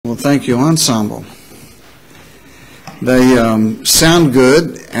Well, thank you, Ensemble. They sound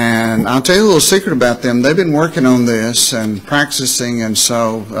good, and I'll tell you a little secret about them. They've been working on this and practicing, and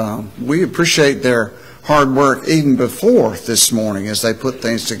so we appreciate their hard work even before this morning as they put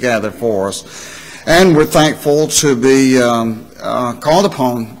things together for us. And we're thankful to be called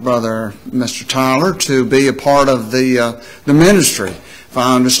upon, Brother Mr. Tyler, to be a part of the ministry. If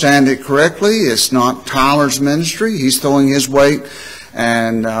I understand it correctly, it's not Tyler's ministry. He's throwing his weight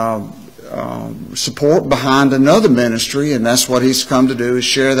and support behind another ministry, and that's what he's come to do, is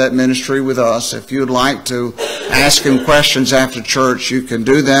share that ministry with us. If you'd like to ask him questions after church, you can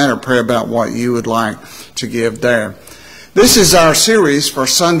do that, or pray about what you would like to give there. This is our series for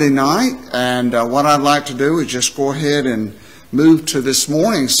Sunday night, and what I'd like to do is just go ahead and move to this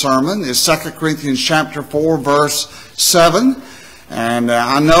morning's sermon. It's 2 Corinthians chapter 4, verse 7. And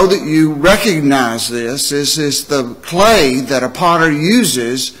I know that you recognize this. This is the clay that a potter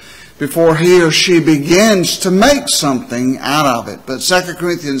uses before he or she begins to make something out of it. But 2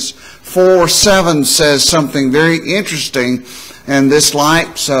 Corinthians 4:7 says something very interesting in this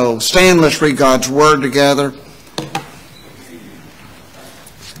light. So stand, let's read God's Word together.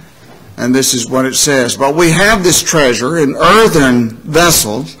 And this is what it says. But we have this treasure in earthen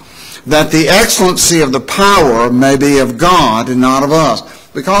vessels, that the excellency of the power may be of God and not of us.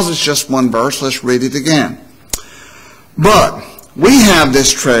 Because it's just one verse, let's read it again. But we have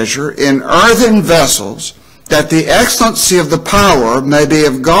this treasure in earthen vessels, that the excellency of the power may be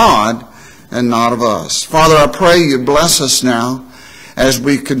of God and not of us. Father, I pray you bless us now as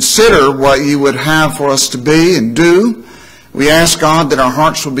we consider what you would have for us to be and do. We ask, God, that our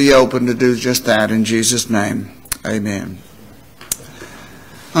hearts will be open to do just that. In Jesus' name, amen.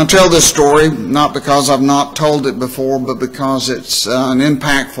 I'll tell this story, not because I've not told it before, but because it's an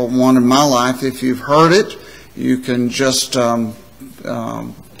impactful one in my life. If you've heard it, you can just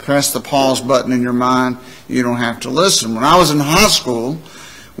press the pause button in your mind. You don't have to listen. When I was in high school,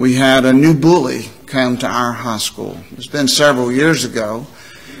 we had a new bully come to our high school. It's been several years ago,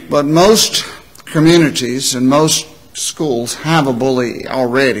 but most communities and most schools have a bully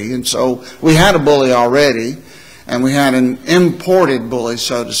already, and so we had a bully already. And we had an imported bully,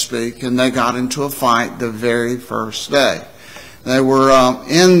 so to speak, and they got into a fight the very first day. They were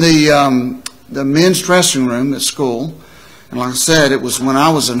in the men's dressing room at school. And like I said, it was when I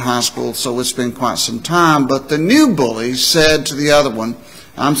was in high school, so it's been quite some time. But the new bully said to the other one,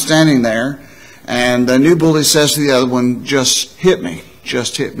 I'm standing there, and the new bully says to the other one, just hit me,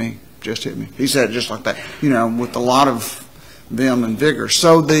 just hit me, just hit me. He said it just like that, you know, with a lot of vim and vigor.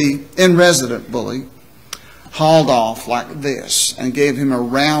 So the in-resident bully hauled off like this and gave him a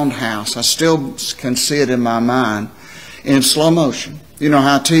roundhouse. I still can see it in my mind in slow motion. You know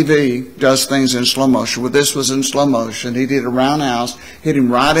how TV does things in slow motion. Well, this was in slow motion. He did a roundhouse, hit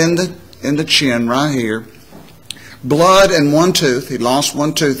him right in the chin, right here. Blood in one tooth. He lost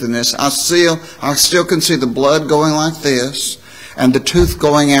one tooth in this. I still can see the blood going like this and the tooth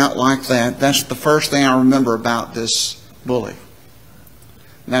going out like that. That's the first thing I remember about this bully.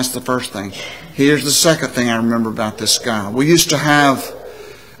 And that's the first thing. Here's the second thing I remember about this guy. We used to have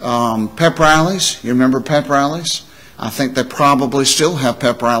pep rallies. You remember pep rallies? I think they probably still have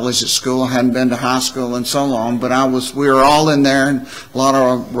pep rallies at school. I hadn't been to high school in so long, but we were all in there, and a lot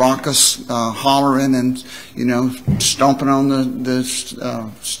of raucous hollering and, you know, stomping on the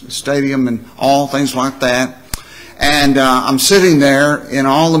stadium and all things like that. And I'm sitting there in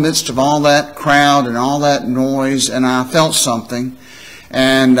all the midst of all that crowd and all that noise, and I felt something.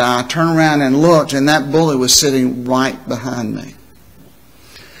 And I turned around and looked, and that bully was sitting right behind me.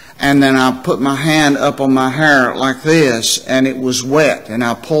 And then I put my hand up on my hair like this, and it was wet. And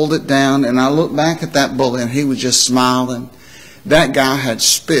I pulled it down, and I looked back at that bully, and he was just smiling. That guy had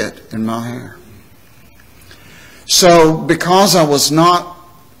spit in my hair. So because I was not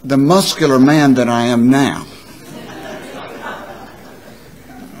the muscular man that I am now,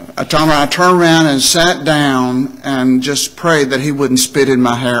 I turned around and sat down and just prayed that he wouldn't spit in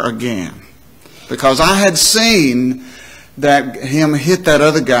my hair again. Because I had seen that him hit that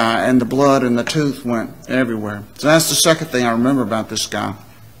other guy, and the blood and the tooth went everywhere. So that's the second thing I remember about this guy.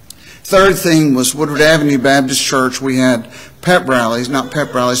 Third thing was Woodward Avenue Baptist Church. We had pep rallies, not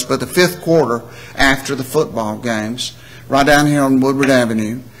pep rallies, but the fifth quarter after the football games, right down here on Woodward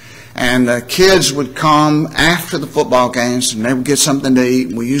Avenue. And the kids would come after the football games, and they would get something to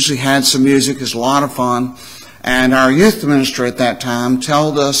eat. We usually had some music. It was a lot of fun. And our youth minister at that time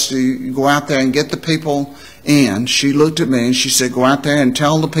told us to go out there and get the people in. She looked at me and she said, go out there and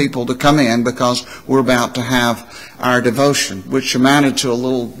tell the people to come in because we're about to have our devotion, which amounted to a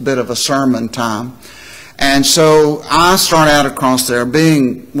little bit of a sermon time. And so I start out across there,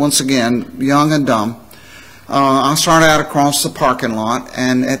 being, once again, young and dumb. I started out across the parking lot,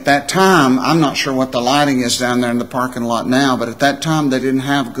 and at that time, I'm not sure what the lighting is down there in the parking lot now, but at that time they didn't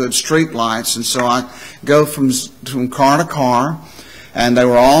have good street lights, and so I go from car to car, and they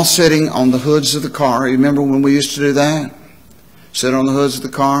were all sitting on the hoods of the car. You remember when we used to do that? Sit on the hoods of the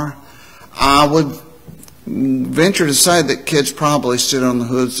car? I would venture to say that kids probably sit on the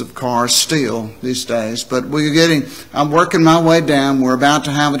hoods of cars still these days, but I'm working my way down. We're about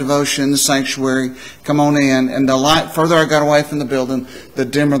to have a devotion in the sanctuary. Come on in. And the light, further I got away from the building, the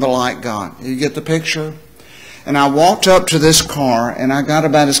dimmer the light got. You get the picture? And I walked up to this car, and I got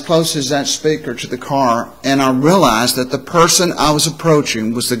about as close as that speaker to the car, and I realized that the person I was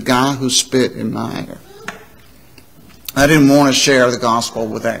approaching was the guy who spit in my hair. I didn't want to share the gospel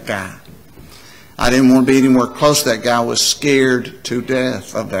with that guy. I didn't want to be anywhere close to that guy. I was scared to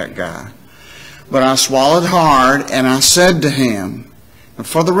death of that guy. But I swallowed hard, and I said to him, and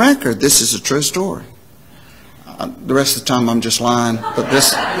for the record, this is a true story. The rest of the time I'm just lying, but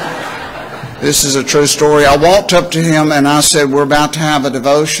this is a true story. I walked up to him, and I said, we're about to have a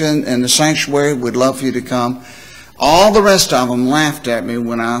devotion in the sanctuary. We'd love for you to come. All the rest of them laughed at me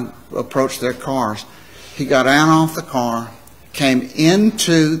when I approached their cars. He got out off the car, came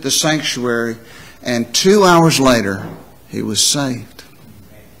into the sanctuary, and 2 hours later, he was saved.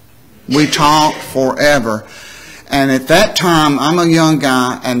 We talked forever. And at that time, I'm a young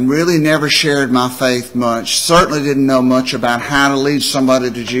guy and really never shared my faith much. Certainly didn't know much about how to lead somebody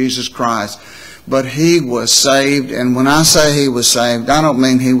to Jesus Christ. But he was saved. And when I say he was saved, I don't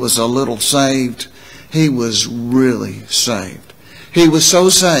mean he was a little saved. He was really saved. He was so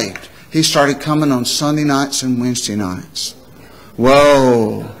saved, he started coming on Sunday nights and Wednesday nights.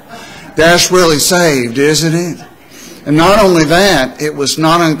 Whoa. That's really saved, isn't it? And not only that, it was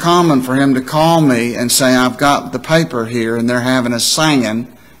not uncommon for him to call me and say, I've got the paper here, and they're having a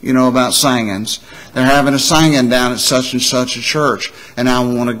singing. You know about singings. They're having a singing down at such and such a church, and I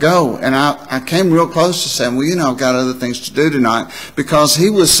want to go. And I came real close to saying, well, you know, I've got other things to do tonight. Because he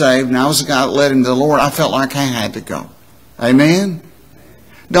was saved, and I was the guy that led him to the Lord, I felt like I had to go. Amen?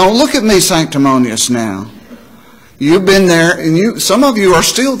 Don't look at me sanctimonious now. You've been there, and some of you are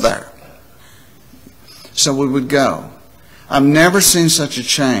still there. So we would go. I've never seen such a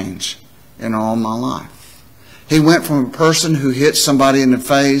change in all my life. He went from a person who hit somebody in the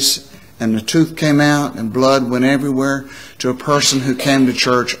face and the tooth came out and blood went everywhere to a person who came to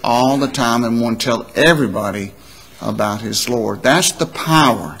church all the time and wanted to tell everybody about his Lord. That's the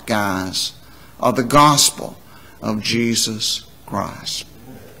power, guys, of the gospel of Jesus Christ.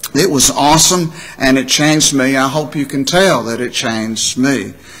 It was awesome, and it changed me. I hope you can tell that it changed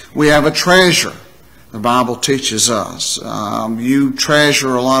me. We have a treasure. The Bible teaches us. You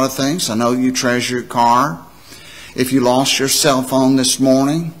treasure a lot of things. I know you treasure your car. If you lost your cell phone this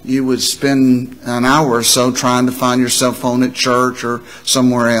morning, you would spend an hour or so trying to find your cell phone at church or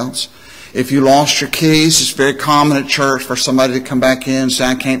somewhere else. If you lost your keys, it's very common at church for somebody to come back in and say,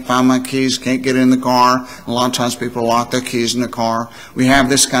 I can't find my keys, can't get in the car. A lot of times people lock their keys in the car. We have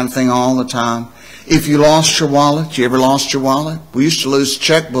this kind of thing all the time. If you lost your wallet, you ever lost your wallet? We used to lose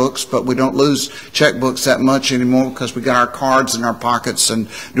checkbooks, but we don't lose checkbooks that much anymore because we got our cards in our pockets and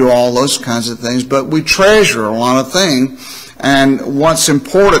do all those kinds of things. But we treasure a lot of things, and what's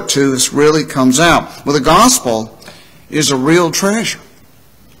important to us really comes out. Well, the gospel is a real treasure.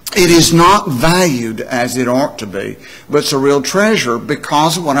 It is not valued as it ought to be, but it's a real treasure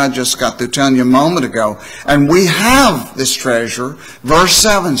because of what I just got through telling you a moment ago. And we have this treasure, verse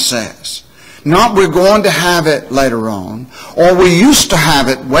 7 says. Not we're going to have it later on, or we used to have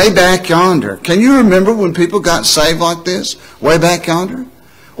it way back yonder. Can you remember when people got saved like this, way back yonder?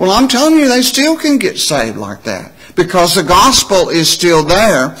 Well, I'm telling you, they still can get saved like that because the gospel is still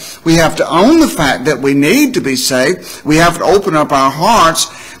there. We have to own the fact that we need to be saved. We have to open up our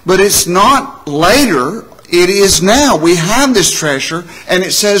hearts, but it's not later. It is now. We have this treasure, and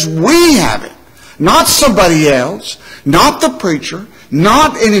it says we have it, not somebody else, not the preacher,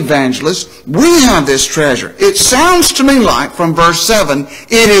 not an evangelist. We have this treasure. It sounds to me like, from verse 7,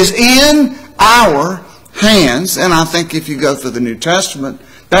 it is in our hands. And I think if you go through the New Testament,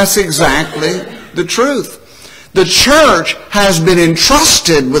 that's exactly the truth. The church has been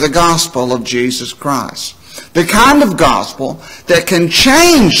entrusted with the gospel of Jesus Christ. The kind of gospel that can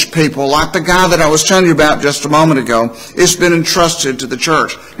change people, like the guy that I was telling you about just a moment ago, it's been entrusted to the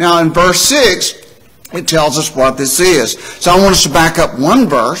church. Now in verse 6, it tells us what this is. So I want us to back up one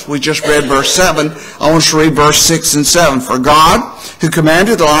verse. We just read verse 7. I want us to read verse 6 and 7. For God, who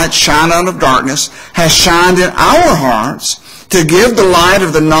commanded the light shine out of darkness, has shined in our hearts to give the light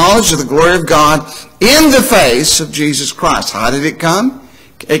of the knowledge of the glory of God in the face of Jesus Christ. How did it come?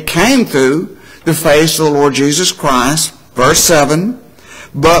 It came through the face of the Lord Jesus Christ. Verse 7,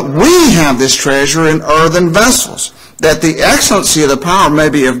 but we have this treasure in earthen vessels, that the excellency of the power may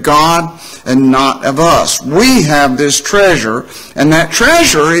be of God and not of us. We have this treasure, and that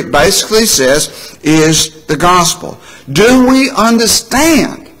treasure, it basically says, is the gospel. Do we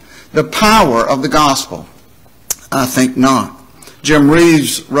understand the power of the gospel? I think not. Jim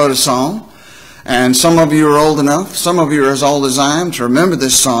Reeves wrote a song, and some of you are old enough, some of you are as old as I am to remember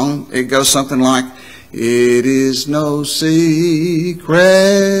this song. It goes something like, it is no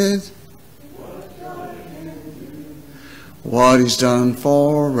secret what He's done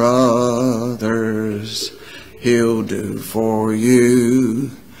for others, He'll do for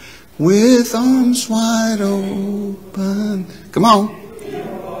you with arms wide open. Come on.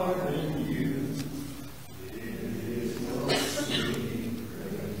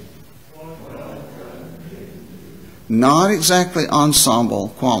 Not exactly ensemble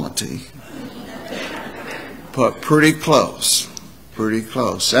quality, but pretty close. Pretty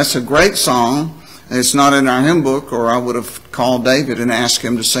close. That's a great song. It's not in our hymn book, or I would have called David and asked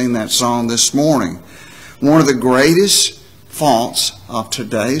him to sing that song this morning. One of the greatest faults of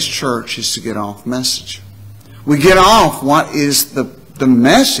today's church is to get off message. We get off what is the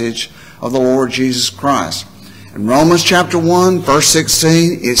message of the Lord Jesus Christ. In Romans chapter 1, verse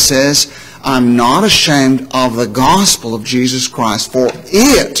 16, it says, I'm not ashamed of the gospel of Jesus Christ, for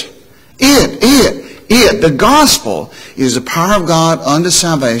the gospel is the power of God unto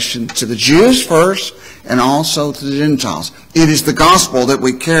salvation to the Jews first and also to the Gentiles. It is the gospel that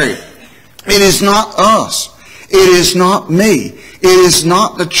we carry. It is not us. It is not me. It is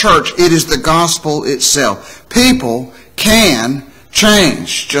not the church. It is the gospel itself. People can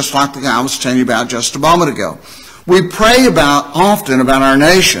change, just like the guy I was telling you about just a moment ago. We pray often about our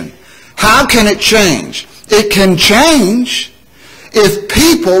nation. How can it change? It can change if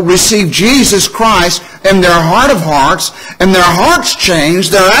people receive Jesus Christ in their heart of hearts, and their hearts change,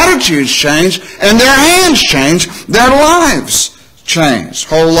 their attitudes change, and their hands change, their lives change.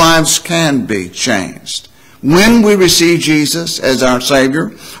 Whole lives can be changed. When we receive Jesus as our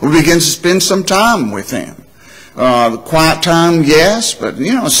Savior, we begin to spend some time with Him. Quiet time, yes, but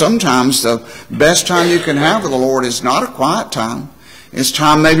sometimes the best time you can have with the Lord is not a quiet time. It's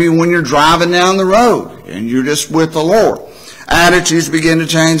time maybe when you're driving down the road and you're just with the Lord. Attitudes begin to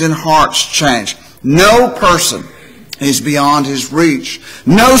change and hearts change. No person is beyond His reach.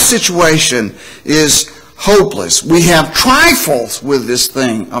 No situation is hopeless. We have trifled with this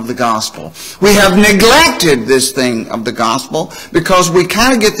thing of the gospel. We have neglected this thing of the gospel because we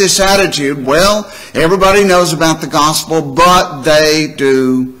kind of get this attitude, well, everybody knows about the gospel, but they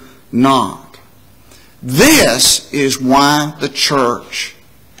do not. This is why the church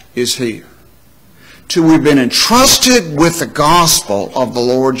is here. We've been entrusted with the gospel of the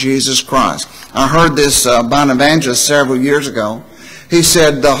Lord Jesus Christ. I heard this by an evangelist several years ago. He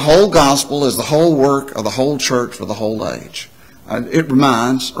said the whole gospel is the whole work of the whole church for the whole age. It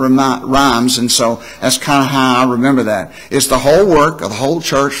rhymes, and so that's kind of how I remember that. It's the whole work of the whole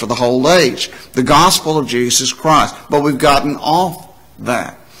church for the whole age. The gospel of Jesus Christ. But we've gotten off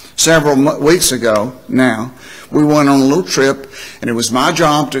that. Several weeks ago now, we went on a little trip, and it was my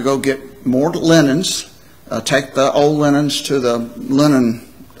job to go get more linens, take the old linens to the linen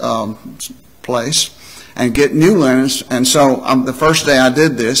place and get new linens. And so the first day I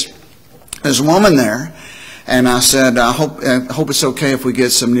did this, there's a woman there, and I said, I hope it's okay if we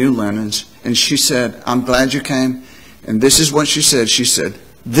get some new linens. And she said, I'm glad you came. And this is what she said. She said,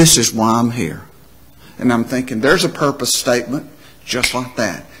 this is why I'm here. And I'm thinking, there's a purpose statement just like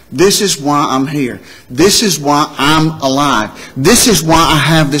that. This is why I'm here. This is why I'm alive. This is why I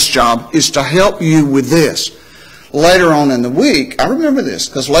have this job, is to help you with this. Later on in the week, I remember this,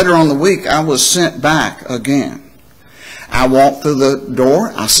 because later on in the week, I was sent back again. I walked through the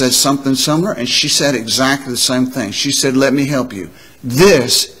door, I said something similar, and she said exactly the same thing. She said, let me help you.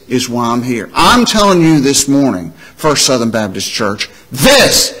 This is why I'm here. I'm telling you this morning, First Southern Baptist Church,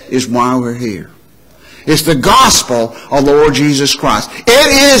 this is why we're here. It's the gospel of the Lord Jesus Christ. It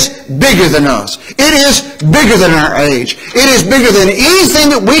is bigger than us. It is bigger than our age. It is bigger than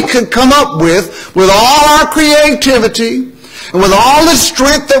anything that we could come up with all our creativity, and with all the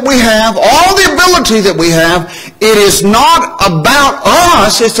strength that we have, all the ability that we have. It is not about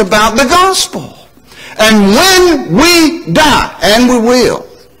us, it's about the gospel. And when we die, and we will,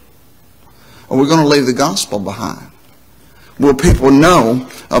 are we going to leave the gospel behind? Will people know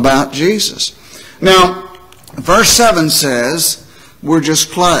about Jesus? Now, verse 7 says, we're just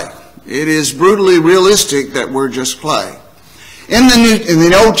clay. It is brutally realistic that we're just clay. In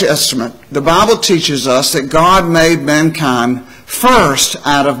the Old Testament, the Bible teaches us that God made mankind first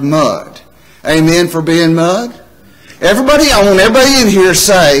out of mud. Amen for being mud? I want everybody in here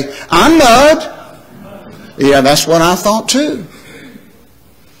say, I'm mud. Yeah, that's what I thought too.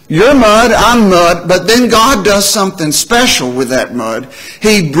 You're mud, I'm mud, but then God does something special with that mud.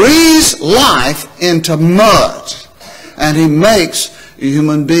 He breathes life into mud, and He makes a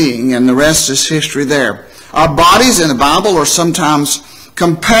human being, and the rest is history there. Our bodies in the Bible are sometimes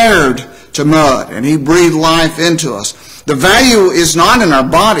compared to mud, and He breathed life into us. The value is not in our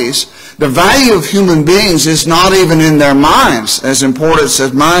bodies. The value of human beings is not even in their minds, as important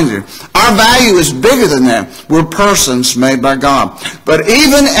as minds are. Our value is bigger than that. We're persons made by God. But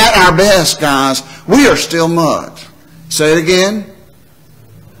even at our best, guys, we are still mud. Say it again.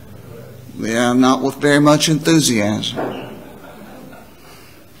 Yeah, not with very much enthusiasm.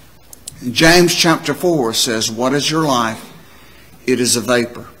 James chapter 4 says, what is your life? It is a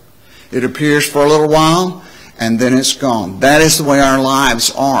vapor. It appears for a little while, and then it's gone. That is the way our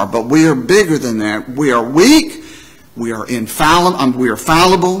lives are. But we are bigger than that. We are weak. We are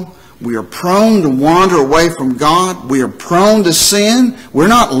fallible. We are prone to wander away from God. We are prone to sin. We're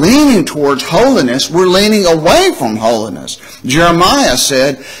not leaning towards holiness. We're leaning away from holiness. Jeremiah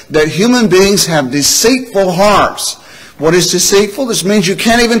said that human beings have deceitful hearts. What is deceitful? This means you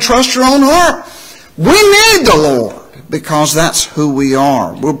can't even trust your own heart. We need the Lord because that's who we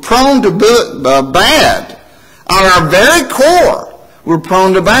are. We're prone to bad. On our very core, we're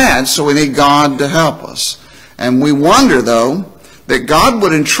prone to bad, so we need God to help us. And we wonder, though, that God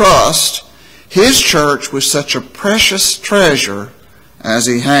would entrust His church with such a precious treasure as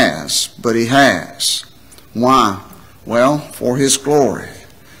He has. But He has. Why? Well, for His glory.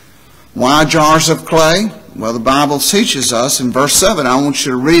 Why jars of clay? Well, the Bible teaches us in verse 7. I want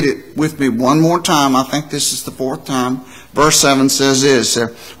you to read it with me one more time. I think this is the fourth time. Verse 7 says this,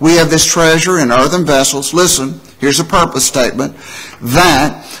 we have this treasure in earthen vessels. Listen, here's a purpose statement.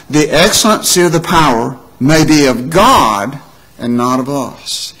 That the excellency of the power may be of God and not of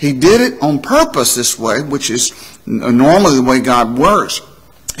us. He did it on purpose this way, which is normally the way God works.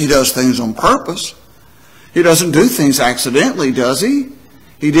 He does things on purpose. He doesn't do things accidentally, does He?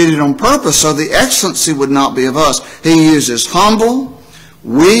 He did it on purpose so the excellency would not be of us. He uses humble,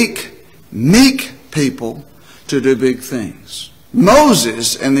 weak, meek people to do big things.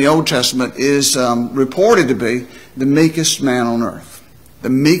 Moses in the Old Testament is reported to be the meekest man on earth. The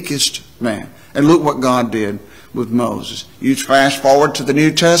meekest man. And look what God did with Moses. You fast forward to the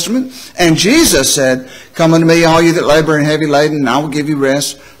New Testament, and Jesus said, come unto me, all you that labor and heavy laden, and I will give you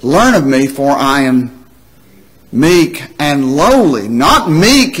rest. Learn of me, for I am meek and lowly. Not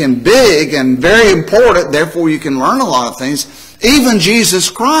meek and big and very important, therefore you can learn a lot of things. Even Jesus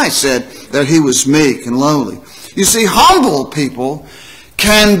Christ said that He was meek and lowly. You see, humble people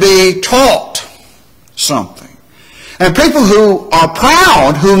can be taught something. And people who are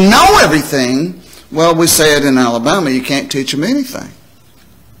proud, who know everything, well, we say it in Alabama, you can't teach them anything.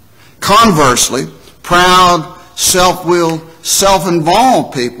 Conversely, proud, self-willed,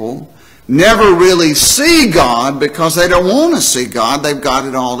 self-involved people never really see God because they don't want to see God. They've got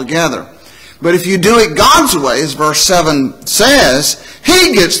it all together. But if you do it God's way, as verse 7 says,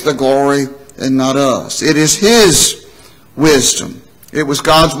 He gets the glory and not us. It is His wisdom. It was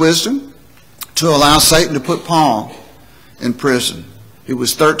God's wisdom to allow Satan to put Paul in prison. He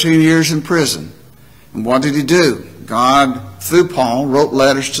was 13 years in prison. And what did He do? God, through Paul, wrote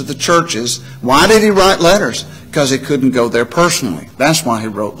letters to the churches. Why did He write letters? Because He couldn't go there personally. That's why He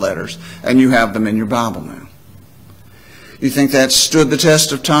wrote letters. And you have them in your Bible now. You think that stood the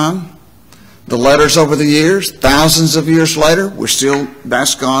test of time? The letters over the years, thousands of years later,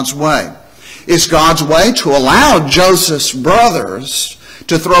 that's God's way. It's God's way to allow Joseph's brothers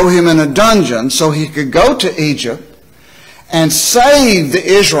to throw him in a dungeon so he could go to Egypt and save the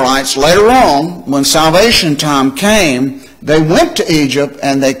Israelites. Later on, when salvation time came, they went to Egypt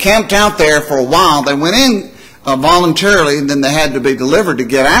and they camped out there for a while. They went in voluntarily, and then they had to be delivered to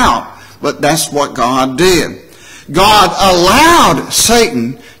get out. But that's what God did. God allowed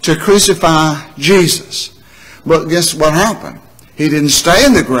Satan to crucify Jesus. But guess what happened? He didn't stay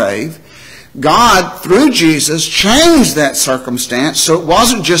in the grave. God, through Jesus, changed that circumstance, so it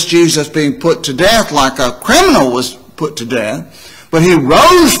wasn't just Jesus being put to death like a criminal was put to death, but He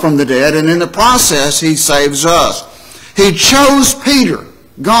rose from the dead, and in the process He saves us. He chose Peter,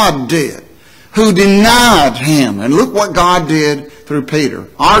 God did, who denied Him. And look what God did through Peter,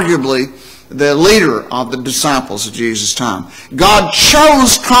 arguably the leader of the disciples of Jesus' time. God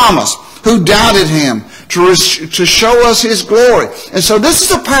chose Thomas, who doubted Him, to show us His glory. And so this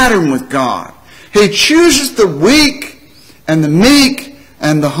is a pattern with God. He chooses the weak and the meek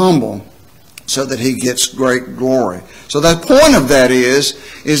and the humble, so that he gets great glory. So the point of that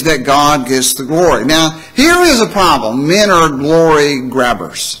is that God gets the glory. Now, here is a problem. Men are glory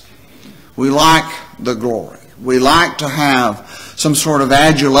grabbers. We like the glory. We like to have some sort of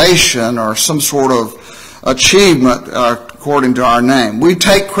adulation or some sort of achievement according to our name. We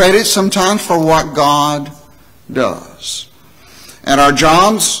take credit sometimes for what God does. At our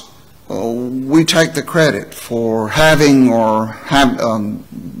jobs, we take the credit for having or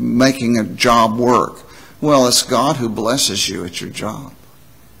making a job work. Well, it's God who blesses you at your job.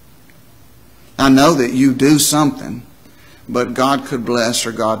 I know that you do something, but God could bless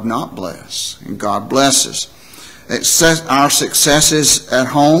or God not bless, and God blesses. Our successes at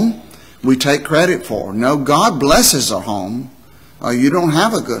home, we take credit for. No, God blesses a home. You don't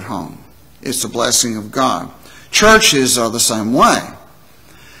have a good home. It's a blessing of God. Churches are the same way.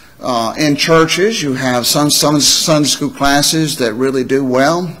 In churches, you have some Sunday school classes that really do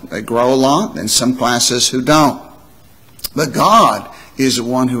well. They grow a lot, and some classes who don't. But God is the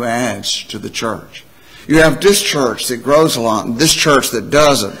one who adds to the church. You have this church that grows a lot, and this church that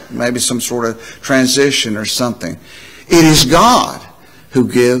doesn't. Maybe some sort of transition or something. It is God who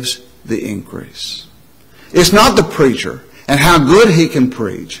gives the increase. It's not the preacher and how good he can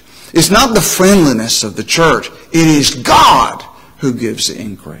preach. It's not the friendliness of the church. It is God who gives the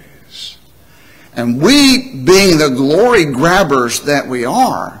increase. And we, being the glory grabbers that we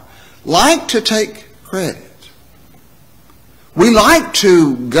are, like to take credit. We like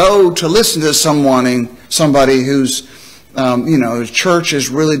to go to listen to somebody who's, his church is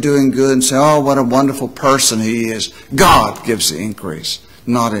really doing good and say, oh, what a wonderful person he is. God gives the increase,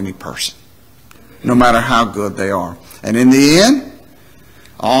 not any person, no matter how good they are. And in the end,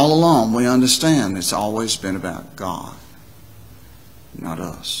 all along, we understand it's always been about God, not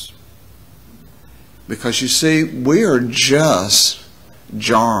us. Because you see, we are just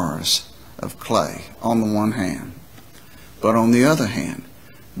jars of clay on the one hand. But on the other hand,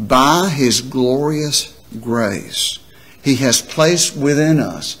 by His glorious grace, He has placed within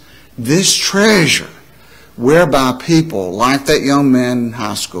us this treasure whereby people, like that young man in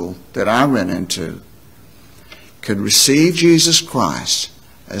high school that I ran into, could receive Jesus Christ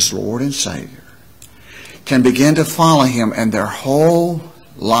as Lord and Savior, can begin to follow Him, and their whole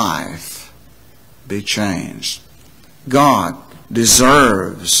life be changed. God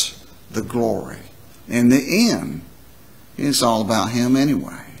deserves the glory. In the end, it's all about Him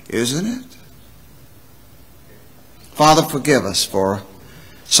anyway, isn't it? Father, forgive us for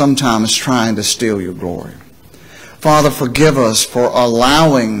sometimes trying to steal your glory. Father, forgive us for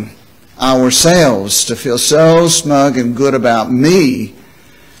allowing ourselves to feel so smug and good about me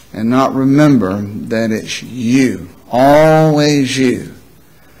and not remember that it's you, always you,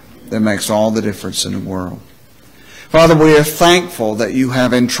 that makes all the difference in the world. Father, we are thankful that you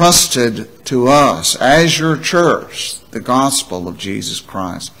have entrusted to us as your church the gospel of Jesus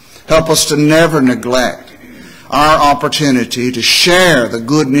Christ. Help us to never neglect our opportunity to share the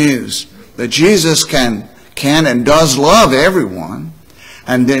good news that Jesus can and does love everyone,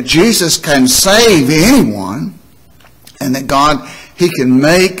 and that Jesus can save anyone, and that God, He can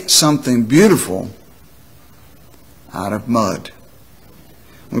make something beautiful out of mud.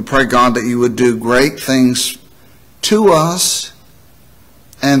 We pray, God, that you would do great things to us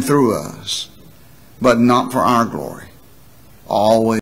and through us, but not for our glory. Always.